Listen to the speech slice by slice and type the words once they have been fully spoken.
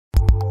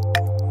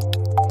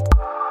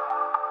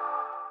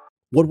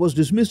What was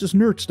dismissed as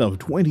nerd stuff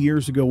 20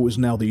 years ago is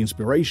now the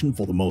inspiration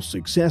for the most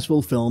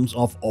successful films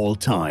of all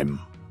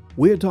time.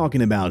 We're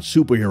talking about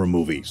superhero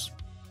movies.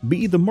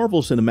 Be it the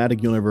Marvel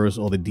Cinematic Universe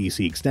or the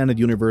DC Extended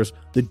Universe,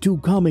 the two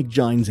comic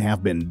giants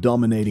have been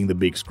dominating the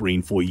big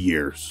screen for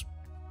years.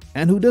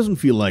 And who doesn't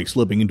feel like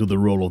slipping into the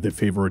role of their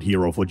favorite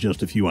hero for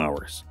just a few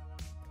hours?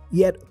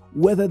 Yet,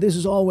 whether this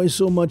is always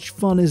so much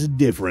fun is a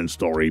different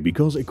story,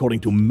 because according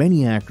to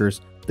many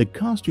actors, the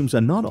costumes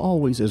are not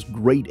always as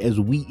great as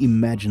we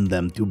imagine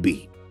them to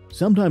be.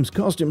 Sometimes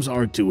costumes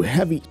are too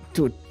heavy,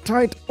 too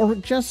tight, or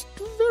just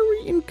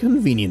very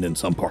inconvenient in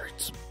some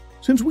parts.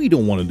 Since we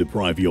don't want to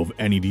deprive you of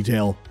any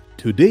detail,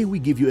 today we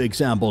give you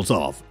examples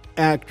of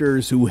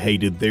actors who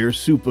hated their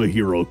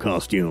superhero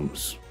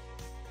costumes.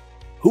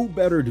 Who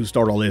better to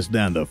start a list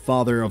than the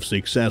father of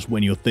success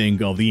when you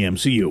think of the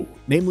MCU,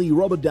 namely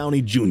Robert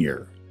Downey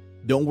Jr.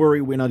 Don't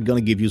worry, we're not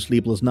gonna give you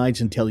sleepless nights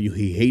and tell you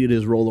he hated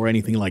his role or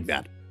anything like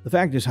that. The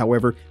fact is,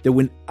 however, that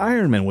when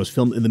Iron Man was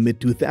filmed in the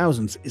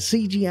mid-2000s,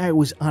 CGI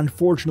was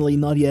unfortunately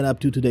not yet up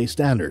to today's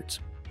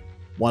standards.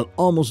 While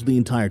almost the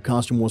entire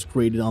costume was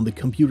created on the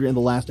computer in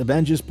the last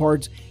Avengers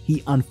parts,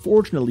 he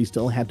unfortunately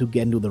still had to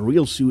get into the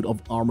real suit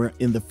of armor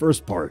in the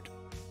first part.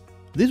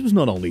 This was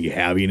not only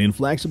heavy and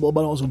inflexible,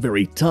 but also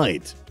very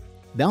tight.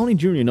 Downey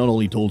Jr. not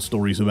only told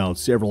stories about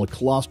several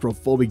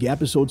claustrophobic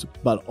episodes,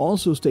 but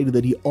also stated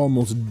that he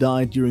almost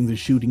died during the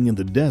shooting in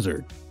the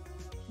desert.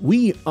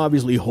 We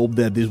obviously hope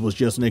that this was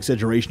just an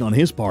exaggeration on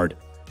his part.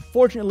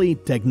 Fortunately,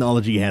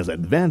 technology has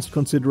advanced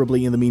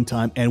considerably in the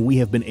meantime, and we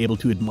have been able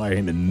to admire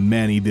him in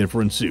many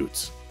different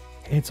suits.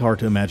 It's hard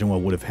to imagine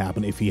what would have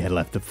happened if he had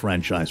left the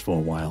franchise for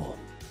a while.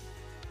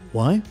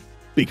 Why?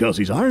 Because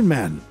he's Iron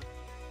Man!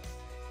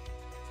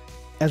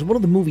 As one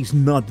of the movies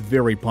not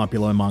very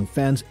popular among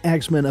fans,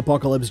 X-Men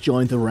Apocalypse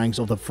joined the ranks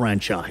of the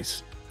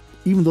franchise.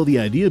 Even though the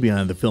idea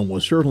behind the film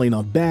was certainly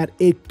not bad,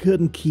 it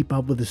couldn't keep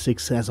up with the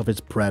success of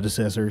its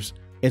predecessors.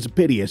 It's a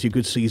pity, as you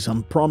could see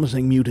some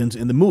promising mutants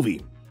in the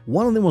movie.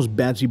 One of them was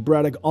Betsy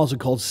Braddock, also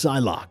called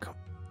Psylocke.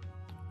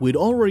 We'd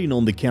already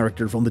known the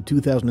character from the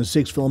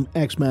 2006 film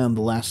X-Men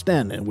The Last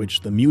Stand, in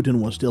which the mutant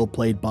was still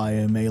played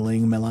by Mei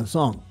Ling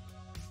Melanson.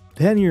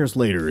 10 years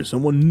later,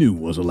 someone new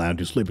was allowed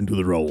to slip into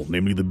the role,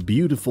 namely the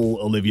beautiful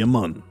Olivia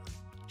Munn.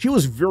 She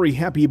was very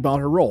happy about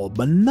her role,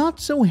 but not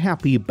so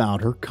happy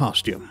about her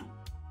costume.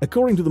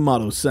 According to the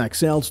motto "Sex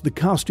Sells," the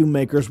costume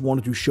makers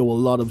wanted to show a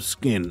lot of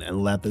skin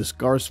and let the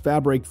scarce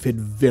fabric fit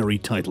very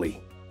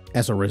tightly.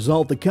 As a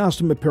result, the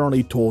costume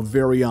apparently tore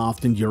very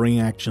often during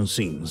action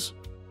scenes.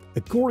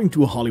 According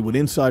to Hollywood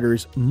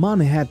insiders, Munn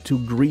had to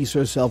grease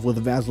herself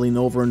with Vaseline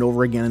over and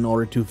over again in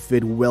order to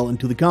fit well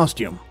into the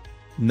costume.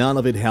 None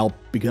of it helped,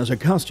 because her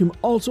costume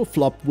also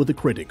flopped with the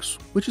critics,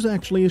 which is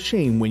actually a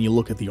shame when you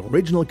look at the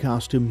original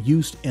costume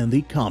used in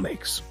the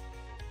comics.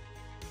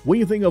 When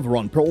you think of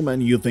Ron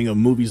Perlman, you think of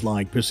movies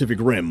like Pacific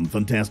Rim,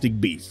 Fantastic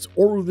Beasts,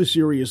 or the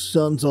series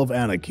Sons of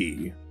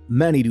Anarchy.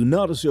 Many do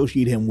not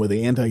associate him with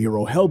the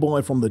anti-hero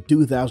Hellboy from the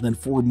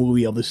 2004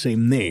 movie of the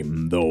same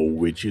name, though,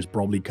 which is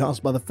probably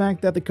caused by the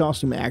fact that the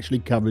costume actually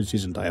covers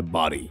his entire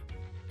body.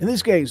 In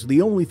this case,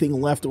 the only thing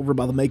left over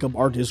by the makeup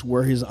artist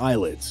were his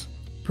eyelids.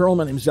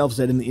 Perlman himself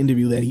said in the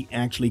interview that he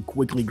actually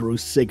quickly grew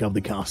sick of the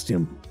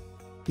costume.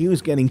 He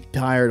was getting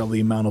tired of the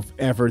amount of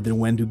effort that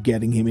went to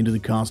getting him into the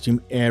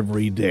costume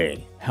every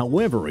day.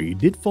 However, he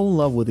did fall in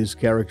love with his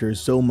character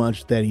so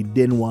much that he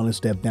didn't want to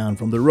step down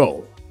from the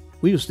role.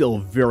 We are still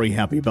very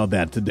happy about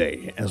that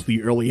today, as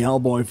the early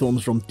Hellboy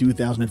films from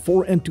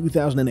 2004 and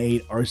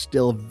 2008 are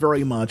still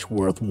very much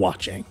worth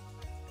watching.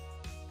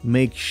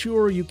 Make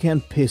sure you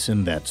can piss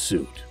in that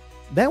suit.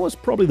 That was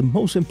probably the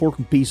most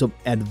important piece of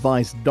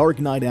advice Dark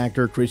Knight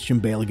actor Christian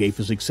Bale gave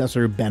his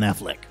successor Ben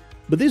Affleck.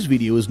 But this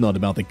video is not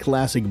about the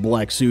classic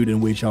black suit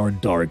in which our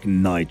Dark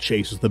Knight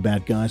chases the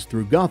bad guys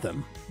through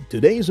Gotham.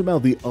 Today is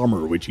about the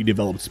armor which he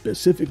developed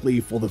specifically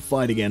for the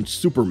fight against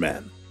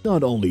Superman.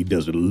 Not only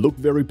does it look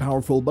very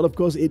powerful, but of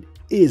course it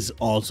is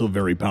also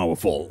very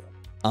powerful.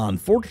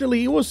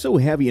 Unfortunately, it was so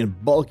heavy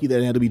and bulky that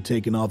it had to be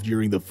taken off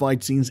during the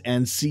fight scenes,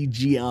 and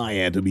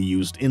CGI had to be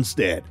used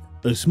instead.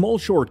 A small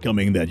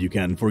shortcoming that you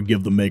can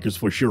forgive the makers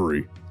for sure,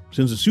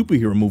 since a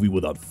superhero movie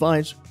without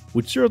fights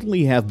would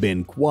certainly have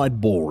been quite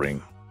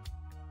boring.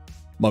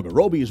 Margot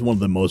Robbie is one of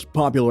the most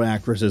popular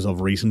actresses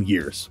of recent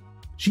years.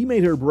 She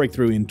made her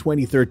breakthrough in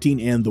 2013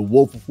 in The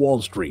Wolf of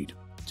Wall Street.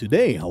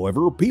 Today,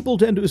 however, people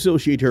tend to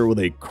associate her with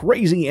a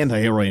crazy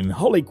anti-heroine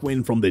Harley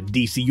Quinn from the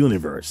DC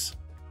Universe.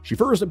 She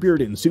first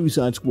appeared in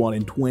Suicide Squad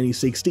in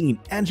 2016,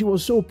 and she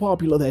was so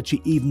popular that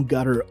she even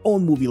got her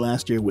own movie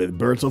last year with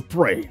Birds of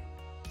Prey.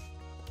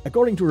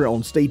 According to her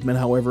own statement,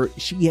 however,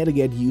 she had to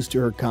get used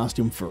to her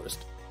costume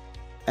first,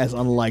 as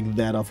unlike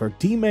that of her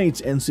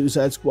teammates in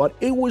Suicide Squad,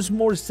 it was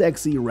more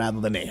sexy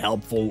rather than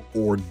helpful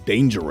or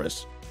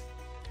dangerous.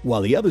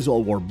 While the others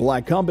all wore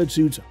black combat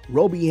suits,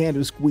 Robbie had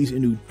to squeeze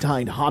into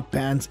tight hot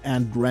pants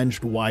and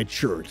drenched white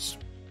shirts.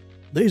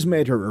 This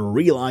made her a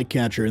real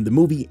eye-catcher in the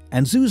movie,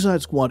 and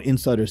Suicide Squad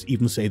insiders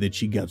even say that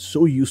she got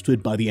so used to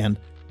it by the end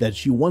that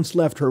she once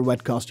left her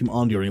wet costume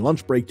on during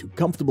lunch break to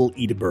comfortably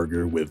eat a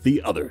burger with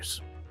the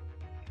others.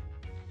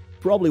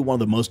 Probably one of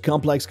the most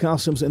complex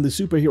costumes in the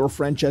superhero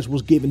franchise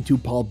was given to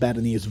Paul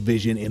Bettany's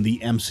vision in the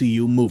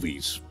MCU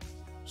movies.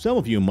 Some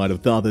of you might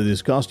have thought that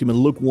this costume and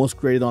look was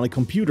created on a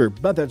computer,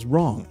 but that's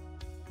wrong.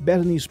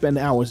 Bettany spent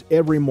hours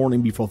every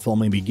morning before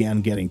filming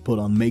began getting put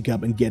on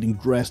makeup and getting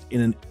dressed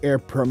in an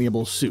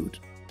air-permeable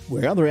suit.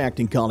 Where other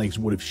acting colleagues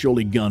would have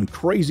surely gone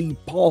crazy,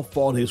 Paul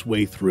fought his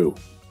way through.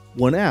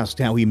 When asked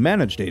how he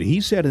managed it,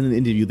 he said in an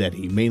interview that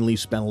he mainly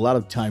spent a lot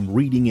of time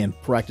reading and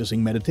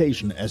practicing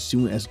meditation as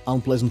soon as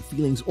unpleasant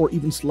feelings or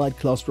even slight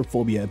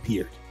claustrophobia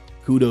appeared.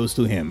 Kudos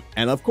to him,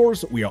 and of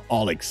course, we are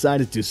all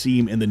excited to see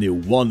him in the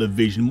new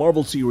WandaVision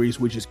Marvel series,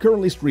 which is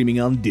currently streaming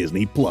on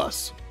Disney+.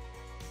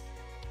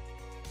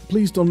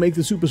 Please don't make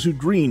the supersuit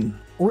green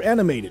or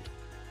animated.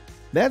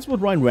 That's what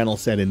Ryan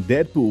Reynolds said in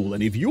Deadpool,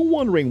 and if you're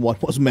wondering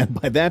what was meant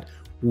by that,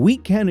 we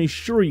can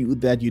assure you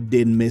that you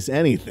didn't miss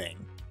anything.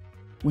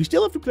 We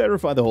still have to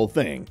clarify the whole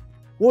thing.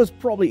 What was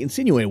probably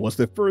insinuated was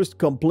the first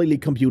completely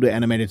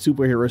computer-animated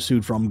superhero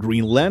suit from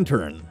Green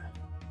Lantern.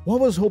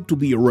 What was hoped to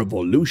be a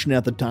revolution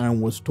at the time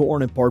was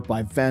torn apart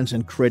by fans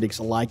and critics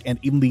alike, and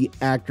even the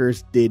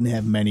actors didn't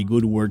have many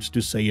good words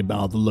to say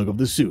about the look of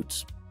the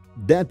suits.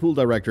 Deadpool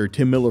director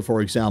Tim Miller,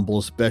 for example,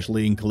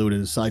 especially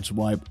included a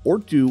sideswipe or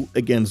two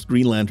against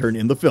Green Lantern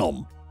in the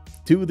film.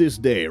 To this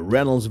day,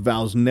 Reynolds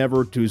vows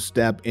never to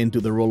step into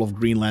the role of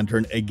Green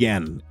Lantern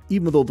again,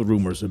 even though the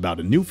rumors about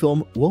a new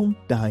film won't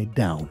die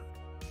down.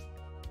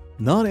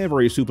 Not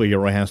every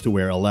superhero has to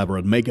wear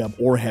elaborate makeup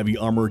or heavy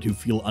armor to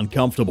feel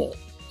uncomfortable.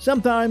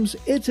 Sometimes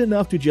it's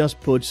enough to just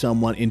put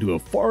someone into a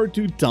far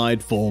too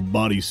tight full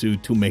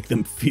bodysuit to make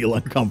them feel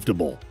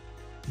uncomfortable.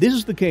 This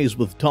is the case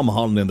with Tom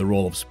Holland in the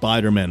role of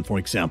Spider-Man, for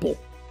example.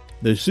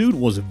 The suit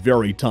was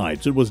very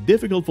tight, so it was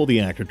difficult for the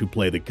actor to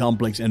play the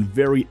complex and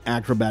very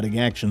acrobatic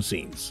action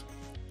scenes.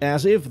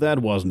 As if that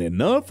wasn't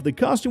enough, the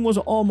costume was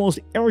almost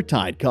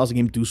airtight, causing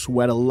him to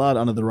sweat a lot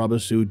under the rubber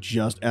suit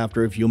just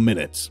after a few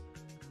minutes.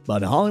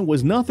 But Holland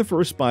was not the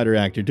first Spider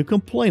actor to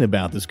complain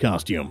about this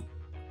costume.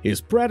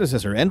 His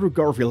predecessor, Andrew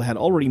Garfield, had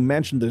already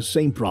mentioned the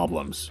same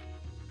problems.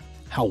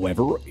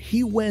 However,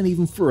 he went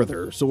even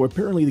further, so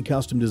apparently the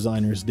costume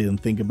designers didn't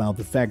think about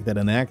the fact that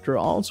an actor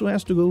also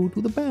has to go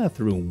to the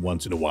bathroom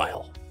once in a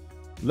while.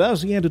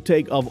 Thus, he had to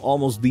take off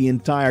almost the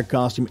entire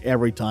costume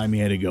every time he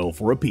had to go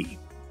for a pee.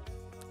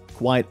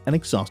 Quite an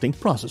exhausting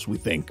process, we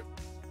think.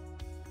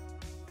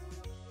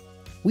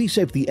 We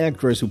saved the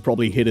actress who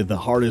probably hit it the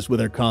hardest with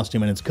her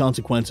costume and its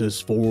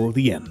consequences for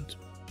the end.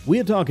 We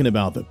are talking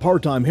about the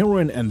part-time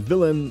heroine and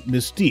villain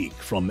Mystique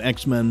from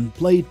X-Men,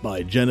 played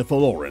by Jennifer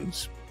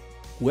Lawrence.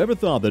 Whoever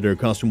thought that her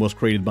costume was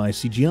created by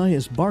CGI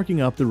is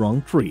barking up the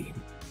wrong tree.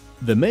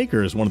 The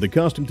makers wanted the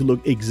costume to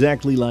look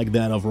exactly like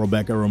that of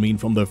Rebecca Romijn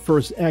from the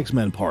first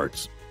X-Men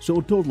parts, so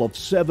a total of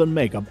 7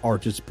 makeup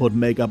artists put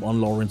makeup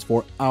on Lawrence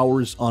for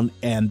hours on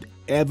end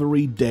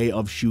every day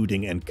of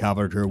shooting and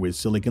covered her with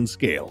silicone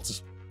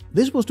scales.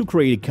 This was to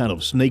create a kind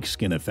of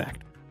snakeskin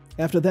effect.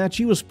 After that,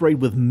 she was sprayed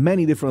with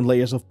many different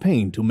layers of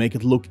paint to make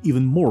it look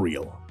even more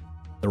real.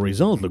 The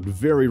result looked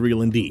very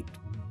real indeed,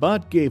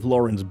 but gave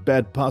Lawrence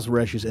bad pus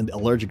rashes and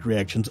allergic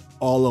reactions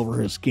all over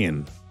her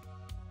skin.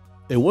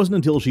 It wasn't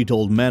until she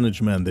told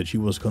management that she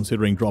was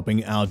considering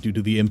dropping out due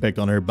to the impact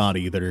on her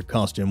body that her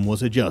costume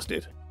was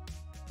adjusted.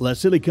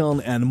 Less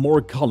silicone and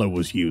more color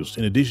was used,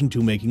 in addition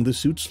to making the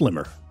suit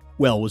slimmer.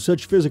 Well, with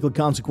such physical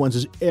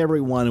consequences,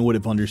 everyone would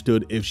have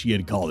understood if she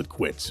had called it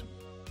quits.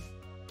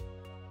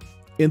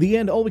 In the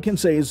end, all we can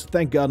say is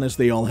thank goodness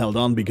they all held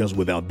on, because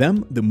without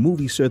them, the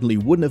movie certainly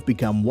wouldn't have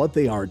become what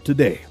they are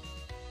today.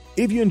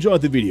 If you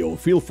enjoyed the video,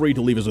 feel free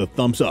to leave us a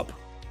thumbs up.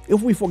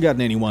 If we've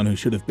forgotten anyone who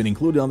should have been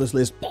included on this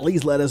list,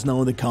 please let us know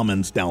in the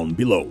comments down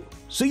below.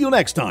 See you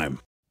next time!